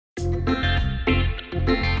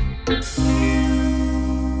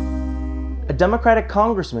A Democratic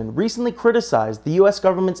congressman recently criticized the U.S.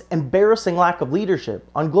 government's embarrassing lack of leadership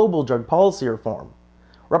on global drug policy reform.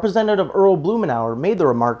 Representative Earl Blumenauer made the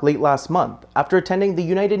remark late last month after attending the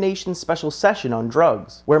United Nations Special Session on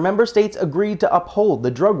Drugs, where member states agreed to uphold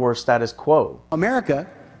the drug war status quo. America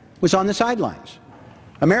was on the sidelines.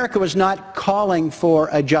 America was not calling for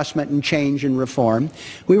adjustment and change and reform.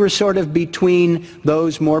 We were sort of between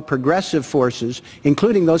those more progressive forces,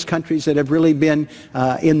 including those countries that have really been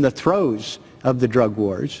in the throes of the drug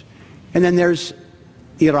wars. And then there's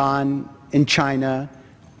Iran and China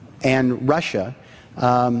and Russia,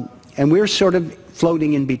 and we're sort of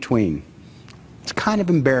floating in between. It's kind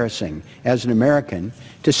of embarrassing as an American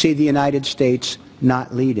to see the United States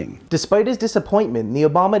not leading. Despite his disappointment in the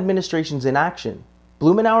Obama administration's inaction,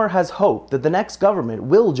 Blumenauer has hope that the next government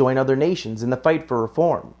will join other nations in the fight for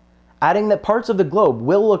reform, adding that parts of the globe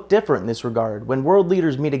will look different in this regard when world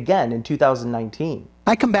leaders meet again in 2019.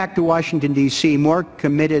 I come back to Washington, D.C. more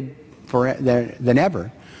committed than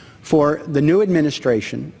ever for the new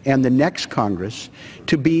administration and the next Congress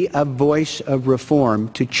to be a voice of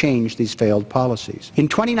reform to change these failed policies. In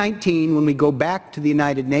 2019, when we go back to the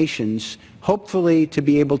United Nations, hopefully to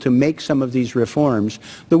be able to make some of these reforms,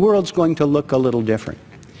 the world's going to look a little different.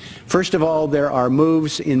 First of all, there are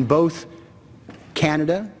moves in both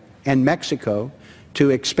Canada and Mexico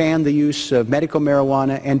to expand the use of medical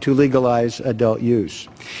marijuana and to legalize adult use.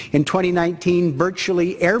 In 2019,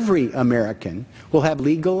 virtually every American will have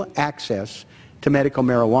legal access to medical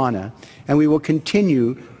marijuana, and we will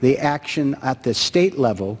continue the action at the state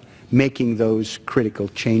level making those critical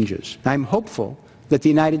changes. I'm hopeful that the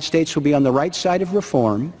United States will be on the right side of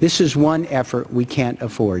reform. This is one effort we can't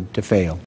afford to fail.